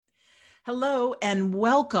Hello and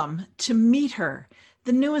welcome to Meet Her,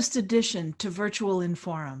 the newest addition to Virtual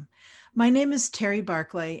Inforum. My name is Terry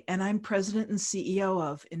Barclay, and I'm President and CEO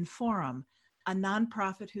of Inforum, a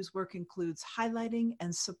nonprofit whose work includes highlighting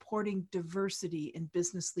and supporting diversity in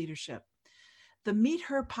business leadership. The Meet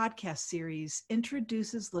Her podcast series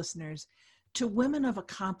introduces listeners to women of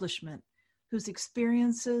accomplishment whose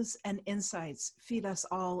experiences and insights feed us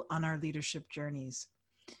all on our leadership journeys.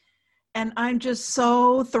 And I'm just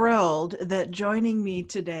so thrilled that joining me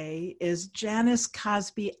today is Janice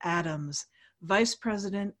Cosby Adams, Vice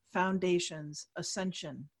President, Foundations,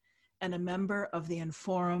 Ascension, and a member of the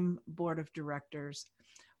Inforum Board of Directors.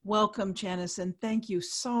 Welcome, Janice, and thank you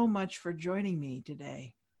so much for joining me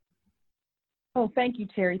today. Oh, thank you,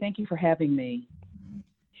 Terry. Thank you for having me.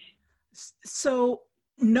 So,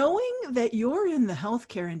 knowing that you're in the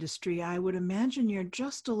healthcare industry, I would imagine you're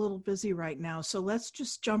just a little busy right now. So let's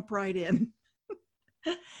just jump right in.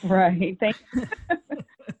 Right. Thank you.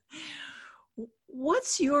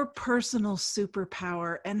 What's your personal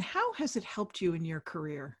superpower and how has it helped you in your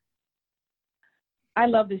career? I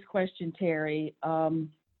love this question, Terry. I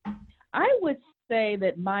would say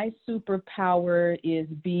that my superpower is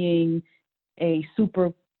being a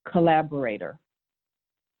super collaborator.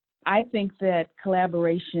 I think that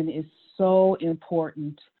collaboration is so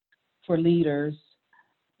important for leaders.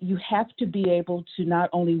 You have to be able to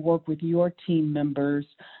not only work with your team members,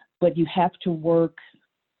 but you have to work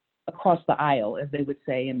across the aisle, as they would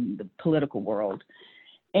say in the political world.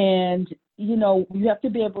 And, you have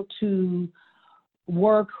to be able to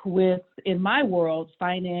work with, in my world,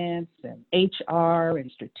 finance and HR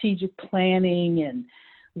and strategic planning and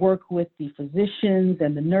work with the physicians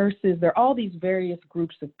and the nurses. There are all these various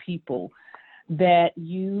groups of people that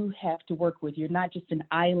you have to work with. You're not just an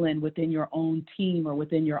island within your own team or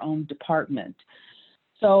within your own department.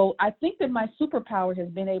 So I think that my superpower has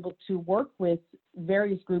been able to work with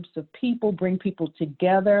various groups of people, bring people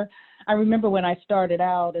together. I remember when I started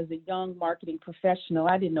out as a young marketing professional,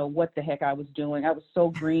 I didn't know what the heck I was doing. I was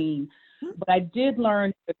so green. But I did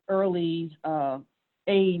learn at an early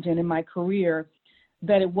age and in my career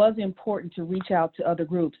that it was important to reach out to other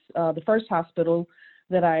groups. The first hospital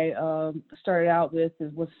that I started out with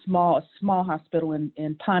was a small hospital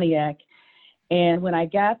in Pontiac. And when I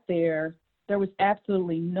got there, there was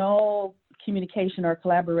absolutely no communication or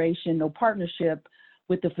collaboration, no partnership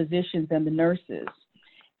with the physicians and the nurses.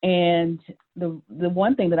 And the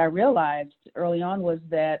one thing that I realized early on was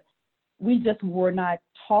that we just were not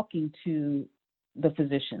talking to the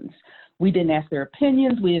physicians. We didn't ask their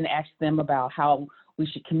opinions. We didn't ask them about how we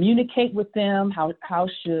should communicate with them, how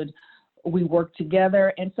should we work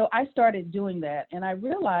together. And so I started doing that. And I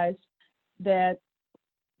realized that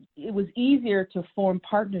it was easier to form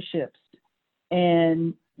partnerships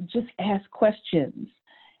and just ask questions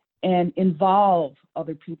and involve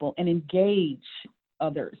other people and engage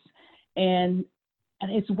others. And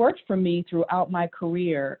it's worked for me throughout my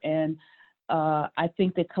career. And I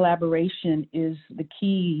think that collaboration is the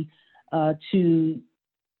key to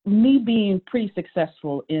me being pretty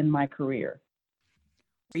successful in my career.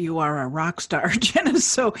 You are a rock star, Janice.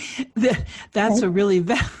 So that's a really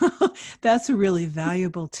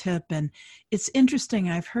valuable tip. And it's interesting.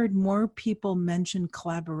 I've heard more people mention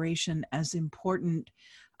collaboration as important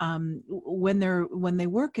when they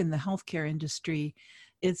work in the healthcare industry.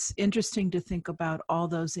 It's interesting to think about all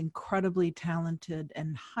those incredibly talented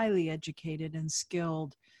and highly educated and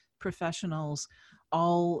skilled professionals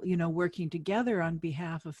all, working together on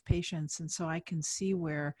behalf of patients. And so I can see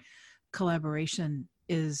where collaboration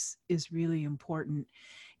is really important.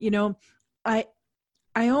 I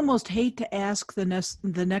almost hate to ask the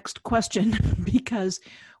next question because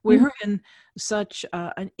we're in such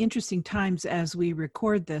an interesting times as we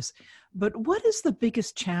record this. But what is the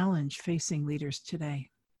biggest challenge facing leaders today?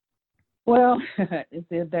 Well, that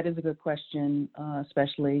is a good question,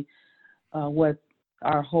 especially what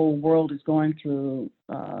our whole world is going through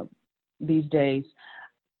these days.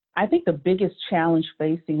 I think the biggest challenge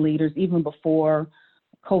facing leaders, even before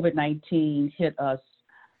COVID-19 hit us,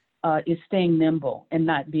 is staying nimble and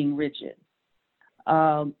not being rigid.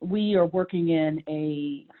 We are working in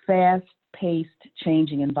a fast-paced,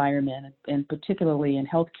 changing environment, and particularly in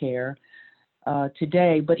healthcare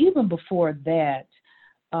today. But even before that,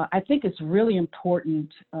 I think it's really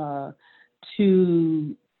important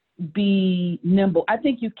to be nimble. I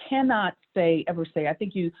think you cannot ever say, I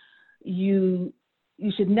think you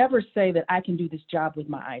should never say that I can do this job with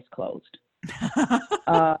my eyes closed.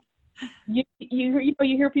 You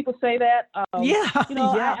hear people say that. I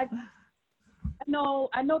know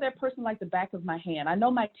that person like the back of my hand. I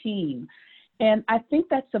know my team, And I think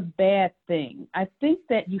that's a bad thing. I think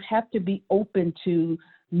that you have to be open to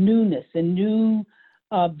newness and new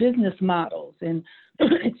business models and,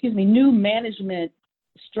 excuse me, new management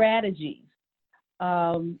strategies.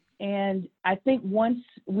 And I think once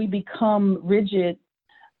we become rigid,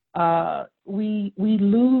 we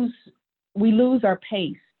lose our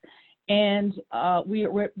pace, and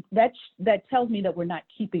that tells me that we're not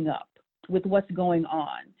keeping up with what's going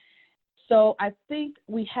on. So I think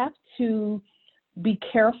we have to be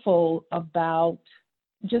careful about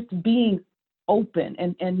just being open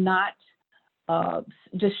and not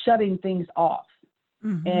just shutting things off,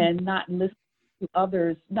 mm-hmm. and not listening to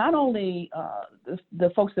others, not only the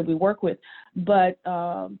folks that we work with, but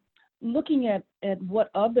looking at what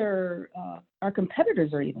other our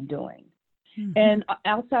competitors are even doing, mm-hmm. and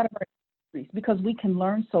outside of our industries, because we can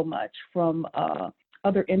learn so much from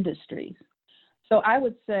other industries. So I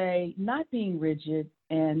would say not being rigid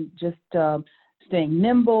and just staying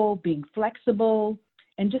nimble, being flexible,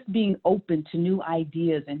 and just being open to new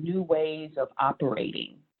ideas and new ways of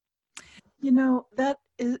operating. You know, that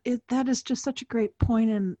is just such a great point.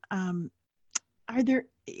 And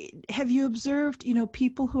have you observed,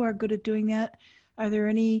 people who are good at doing that? Are there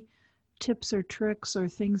any tips or tricks or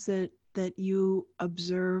things that you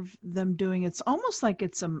observe them doing? It's almost like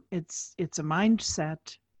it's a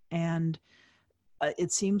mindset, and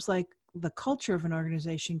it seems like the culture of an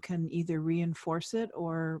organization can either reinforce it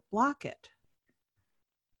or block it.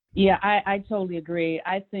 Yeah, I totally agree.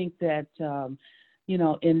 I think that,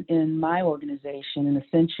 in my organization, in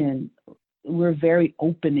Ascension, we're very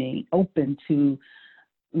open to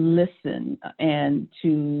listen and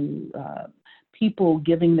to people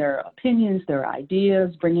giving their opinions, their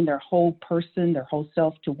ideas, bringing their whole person, their whole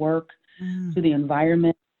self to work, to the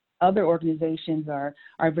environment. Other organizations are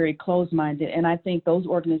very closed-minded, and I think those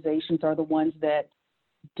organizations are the ones that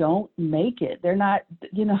don't make it. They're not,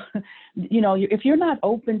 if you're not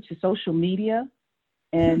open to social media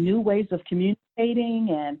and new ways of communicating,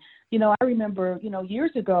 and I remember,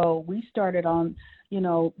 years ago we started on,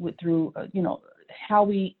 through how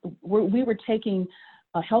we were taking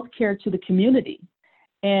healthcare to the community,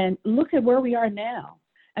 and look at where we are now.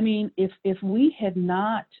 I mean, if we had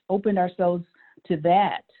not opened ourselves to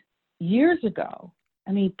that years ago,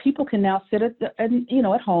 I mean, people can now sit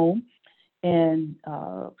at home and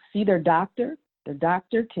see their doctor. Their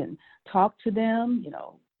doctor can talk to them,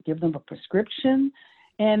 give them a prescription.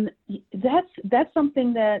 And that's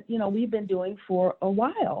something that, we've been doing for a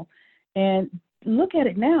while. And look at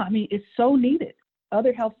it now. I mean, it's so needed.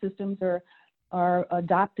 Other health systems are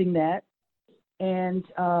adopting that. And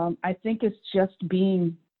I think it's just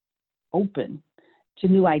being open to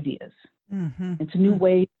new ideas, mm-hmm. and to new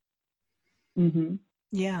ways. Mm-hmm.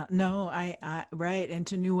 Yeah, no, I right, and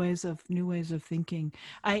to new ways of thinking.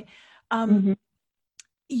 Mm-hmm.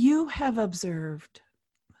 You have observed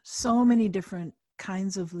so many different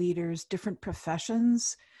kinds of leaders, different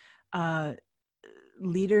professions,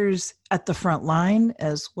 leaders at the front line,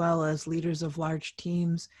 as well as leaders of large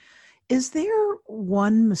teams. Is there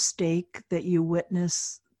one mistake that you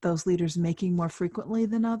witness those leaders making more frequently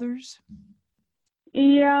than others?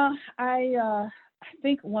 Yeah, I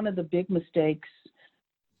think one of the big mistakes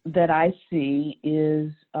that I see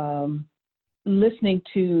is listening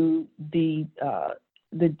to the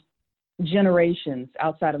generations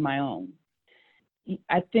outside of my own.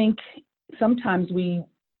 I think sometimes we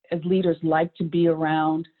as leaders like to be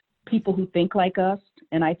around people who think like us,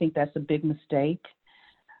 and I think that's a big mistake.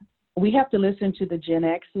 We have to listen to the Gen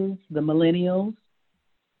X's, the millennials,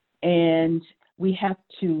 and we have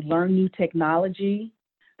to learn new technology.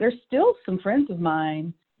 There's still some friends of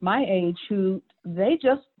mine my age who they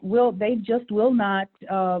just will not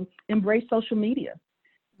embrace social media.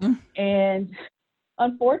 And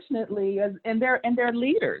unfortunately, and they're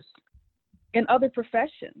leaders in other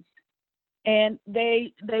professions, and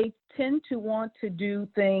they tend to want to do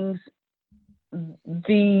things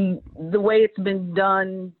the way it's been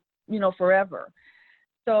done, forever.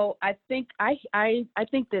 So I think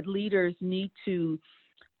that leaders need to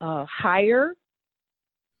hire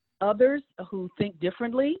others who think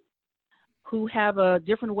differently, who have a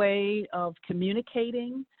different way of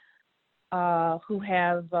communicating, who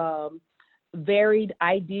have varied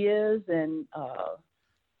ideas and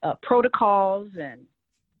protocols and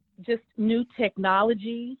just new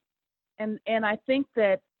technology. And I think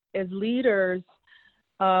that as leaders,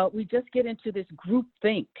 we just get into this group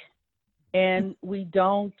think, and we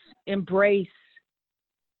don't embrace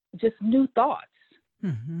just new thoughts.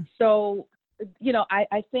 Mm-hmm. So,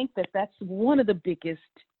 I think that that's one of the biggest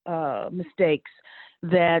mistakes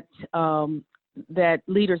that that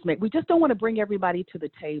leaders make. We just don't want to bring everybody to the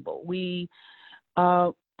table. We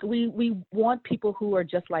want people who are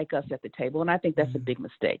just like us at the table, and I think that's a big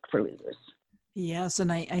mistake for leaders. Yes,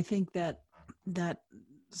 and I think that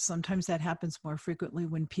sometimes that happens more frequently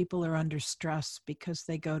when people are under stress because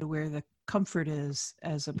they go to where the comfort is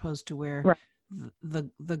as opposed to where Right.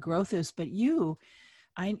 the growth is. But you,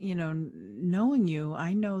 knowing you,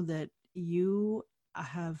 I know that you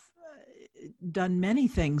have done many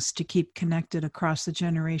things to keep connected across the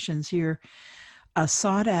generations. You're a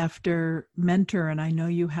sought after mentor, and I know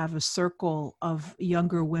you have a circle of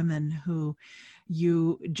younger women who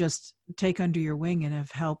you just take under your wing and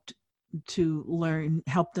have helped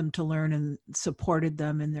them to learn and supported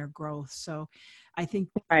them in their growth. So I think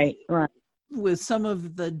Right. with some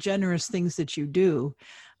of the generous things that you do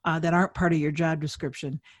that aren't part of your job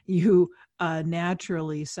description, you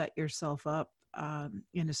naturally set yourself up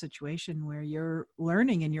in a situation where you're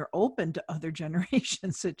learning and you're open to other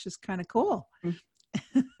generations. It's just kind of cool.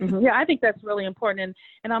 Mm-hmm. Yeah, I think that's really important.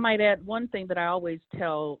 And I might add one thing that I always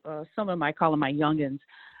tell some of them, I call them my youngins.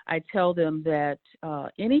 I tell them that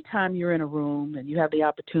anytime you're in a room and you have the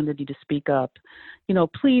opportunity to speak up,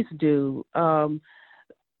 please do.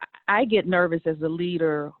 I get nervous as a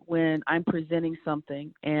leader when I'm presenting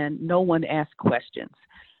something and no one asks questions.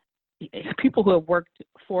 People who have worked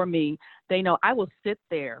for me, they know I will sit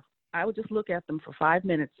there. I would just look at them for 5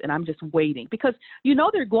 minutes and I'm just waiting because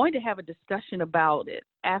they're going to have a discussion about it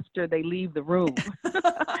after they leave the room,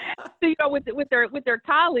 with their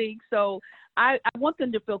colleagues. So I want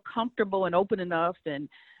them to feel comfortable and open enough, and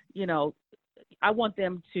I want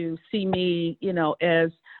them to see me, as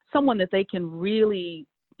someone that they can really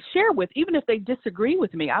share with, even if they disagree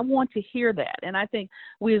with me. I want to hear that. And I think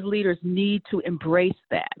we as leaders need to embrace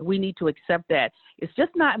that. We need to accept that. It's just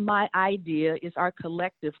not my idea, it's our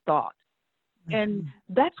collective thought. Mm-hmm. And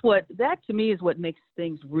that to me is what makes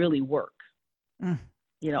things really work, and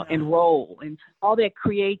roll, and all that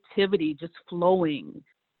creativity just flowing.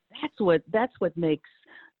 That's what makes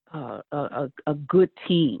a good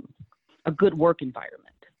team, a good work environment.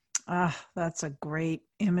 That's a great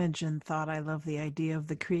image and thought. I love the idea of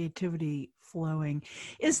the creativity flowing.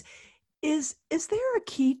 Is there a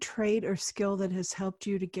key trait or skill that has helped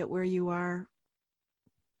you to get where you are?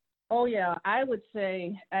 Oh yeah, I would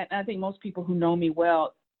say, I think most people who know me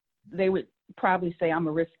well, they would probably say I'm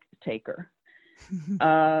a risk taker.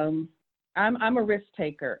 I'm a risk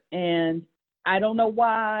taker, and I don't know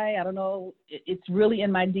why. I don't know. It's really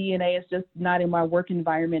in my DNA. It's just not in my work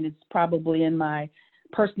environment. It's probably in my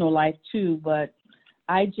personal life too, but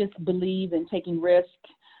I just believe in taking risk.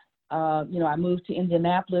 I moved to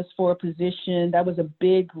Indianapolis for a position. That was a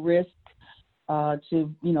big risk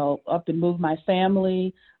to up and move my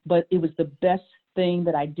family, but it was the best thing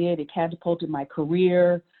that I did. It catapulted my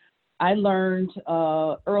career. I learned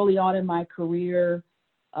early on in my career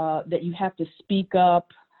that you have to speak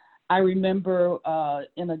up. I remember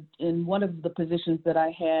in one of the positions that I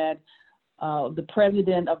had, the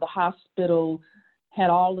president of the hospital had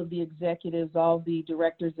all of the executives, all the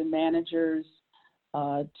directors and managers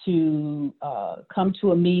to come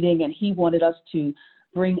to a meeting, and he wanted us to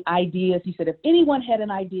bring ideas. He said, if anyone had an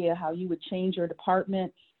idea how you would change your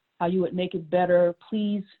department, how you would make it better,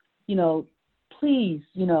 please,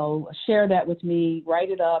 share that with me,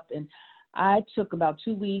 write it up. And I took about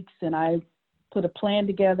 2 weeks and I put a plan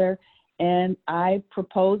together and I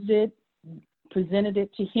proposed it, presented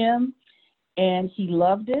it to him, and he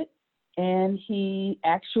loved it. And he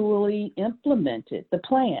actually implemented the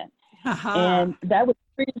plan. And that was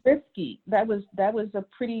pretty risky. That was a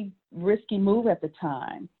pretty risky move at the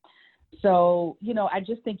time. So, I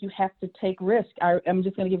just think you have to take risk. I'm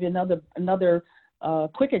just going to give you another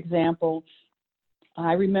quick example.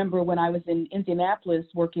 I remember when I was in Indianapolis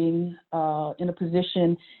working in a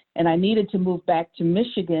position, and I needed to move back to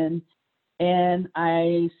Michigan, and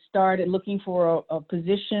I started looking for a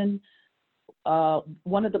position.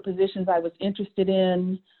 One of the positions I was interested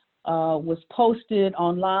in was posted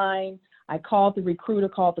online. I called the recruiter,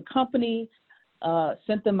 called the company,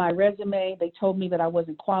 sent them my resume. They told me that I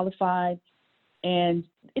wasn't qualified. And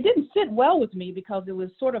it didn't sit well with me because it was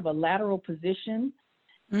sort of a lateral position.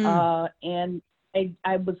 And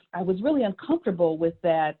I was really uncomfortable with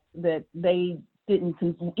that they didn't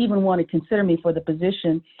even want to consider me for the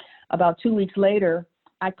position. About 2 weeks later,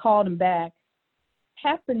 I called him back,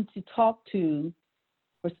 happened to talk to,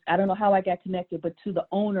 I don't know how I got connected, but to the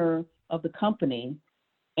owner of the company.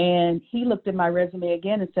 And he looked at my resume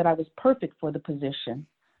again and said I was perfect for the position.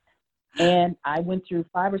 And I went through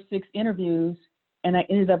 5 or 6 interviews, and I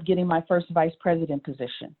ended up getting my first vice president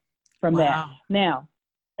position from that. Now,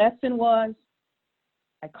 lesson was,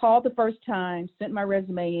 I called the first time, sent my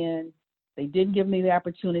resume in. They didn't give me the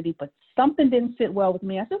opportunity, but something didn't sit well with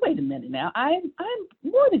me. I said, wait a minute now. I'm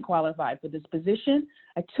more than qualified for this position.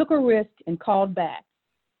 I took a risk and called back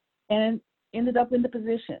and ended up in the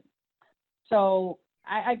position. So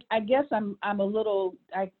I guess I'm a little,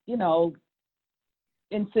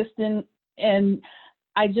 insistent, and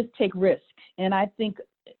I just take risks. And I think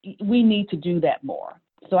we need to do that more.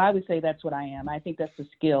 So I would say that's what I am. I think that's a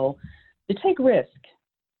skill, to take risk.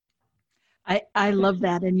 I love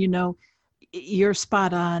that. And, you're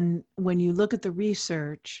spot on. When you look at the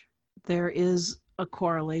research, there is a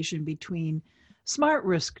correlation between smart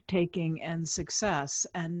risk taking and success.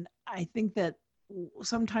 And I think that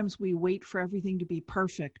sometimes we wait for everything to be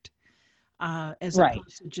perfect as Right.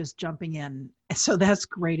 opposed to just jumping in. So that's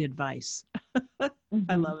great advice.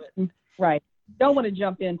 I love it. Right. Don't want to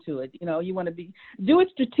jump into it. You want to do it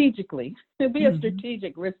strategically. Be a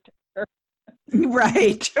strategic risk taker.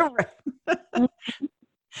 Right.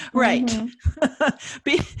 Right.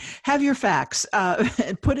 Mm-hmm. Have your facts,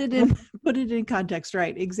 and put it in context.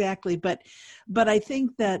 Right. Exactly. But I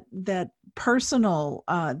think that personal,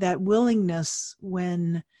 that willingness,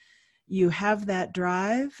 when you have that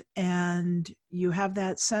drive and you have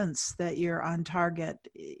that sense that you're on target,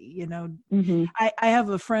 Mm-hmm. I have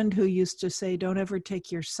a friend who used to say, don't ever take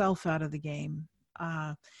yourself out of the game.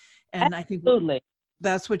 And I think Absolutely.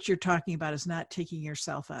 that's what you're talking about, is not taking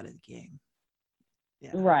yourself out of the game.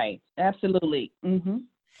 Yeah. Right. Absolutely. Mm-hmm.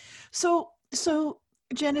 So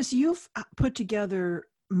Janice, you've put together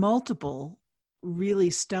multiple really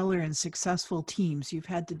stellar and successful teams. You've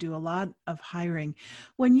had to do a lot of hiring.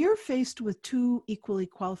 When you're faced with two equally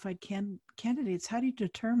qualified candidates, how do you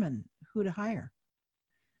determine who to hire?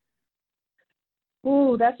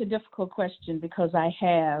 Oh, that's a difficult question, because I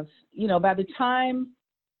have, by the time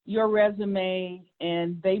your resume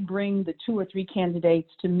and they bring the 2 or 3 candidates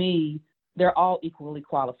to me, they're all equally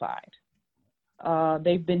qualified.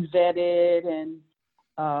 They've been vetted and,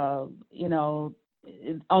 on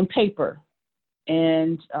paper,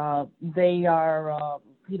 and they are,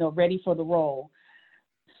 ready for the role.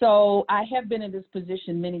 So I have been in this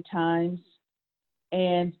position many times,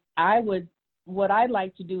 and what I'd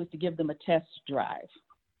like to do is to give them a test drive.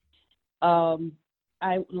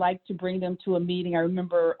 I like to bring them to a meeting. I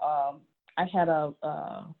remember I had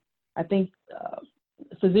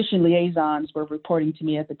physician liaisons were reporting to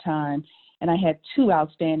me at the time, and I had 2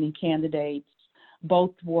 outstanding candidates.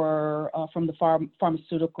 Both were from the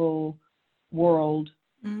pharmaceutical world,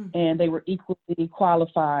 and they were equally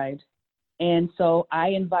qualified. And so I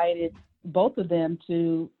invited both of them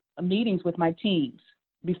to meetings with my teams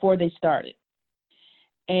before they started.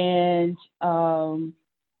 And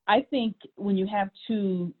I think when you have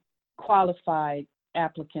 2 qualified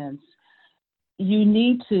applicants, you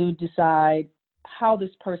need to decide how this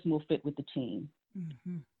person will fit with the team.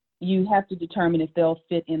 Mm-hmm. You have to determine if they'll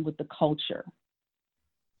fit in with the culture.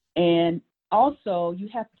 And also,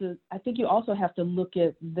 I think you also have to look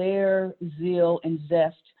at their zeal and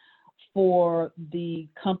zest for the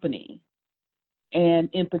company. And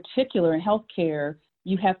in particular, in healthcare,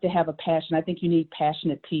 you have to have a passion. I think you need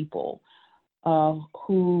passionate people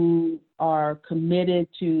who are committed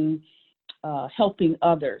to helping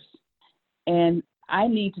others. And I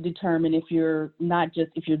need to determine if you're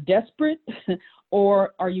desperate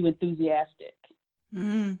or are you enthusiastic.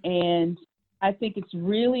 Mm-hmm. And I think it's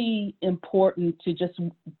really important to just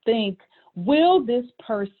think, will this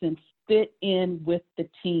person fit in with the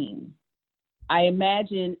team? I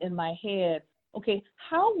imagine in my head, okay,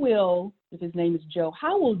 if his name is Joe,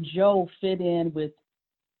 how will Joe fit in with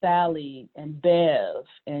Sally and Bev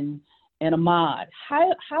and Ahmad?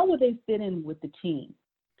 How will they fit in with the team?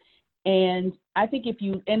 And I think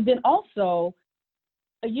and then also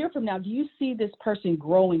a year from now, do you see this person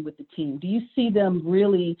growing with the team? Do you see them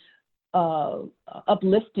really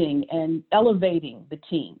uplifting and elevating the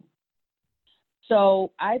team?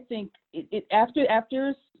 So I think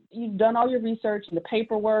after you've done all your research and the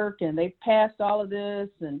paperwork and they've passed all of this,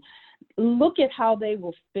 and look at how they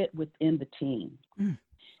will fit within the team.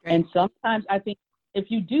 And sometimes I think if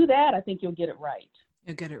you do that, I think you'll get it right.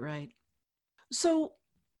 You'll get it right. So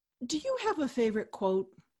do you have a favorite quote?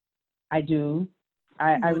 I do.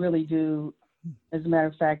 I really do. As a matter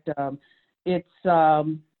of fact, it's a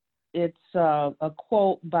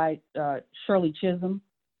quote by Shirley Chisholm,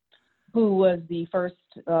 who was the first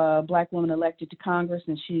Black woman elected to Congress,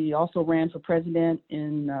 and she also ran for president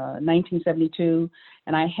in 1972.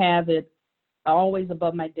 And I have it always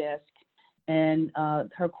above my desk. And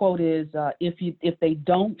her quote is, if they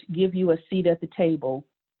don't give you a seat at the table,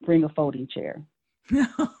 bring a folding chair.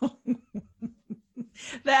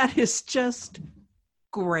 That is just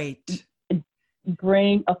Great.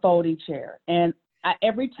 Bring a folding chair. And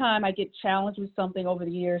every time I get challenged with something over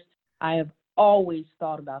the years, I have always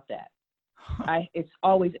thought about that. It's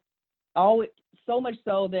always so much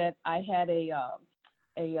so that I had a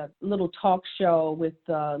little talk show with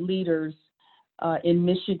leaders in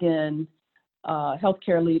Michigan,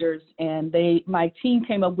 healthcare leaders, and my team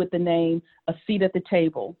came up with the name "A Seat at the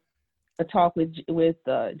Table," a talk with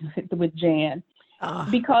Jan,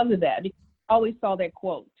 because of that. Because I always saw that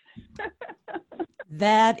quote.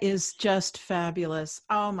 That is just fabulous.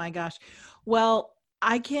 Oh my gosh. Well,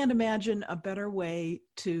 I can't imagine a better way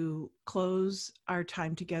to close our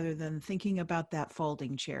time together than thinking about that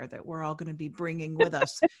folding chair that we're all going to be bringing with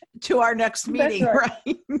us to our next meeting,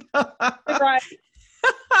 right? Right.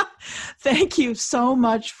 Thank you so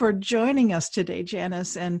much for joining us today,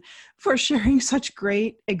 Janice, and for sharing such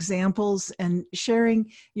great examples and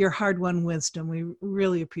sharing your hard-won wisdom. We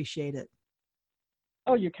really appreciate it.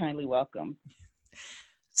 Oh, you're kindly welcome.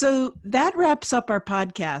 So that wraps up our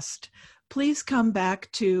podcast. Please come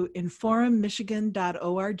back to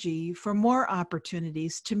inforummichigan.org for more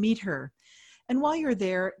opportunities to meet her. And while you're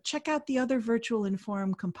there, check out the other virtual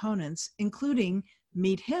Inforum components, including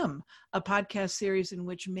Meet Him, a podcast series in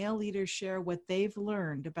which male leaders share what they've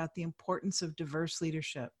learned about the importance of diverse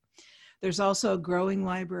leadership. There's also a growing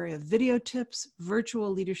library of video tips, virtual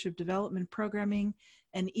leadership development programming,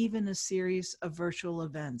 and even a series of virtual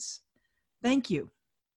events. Thank you.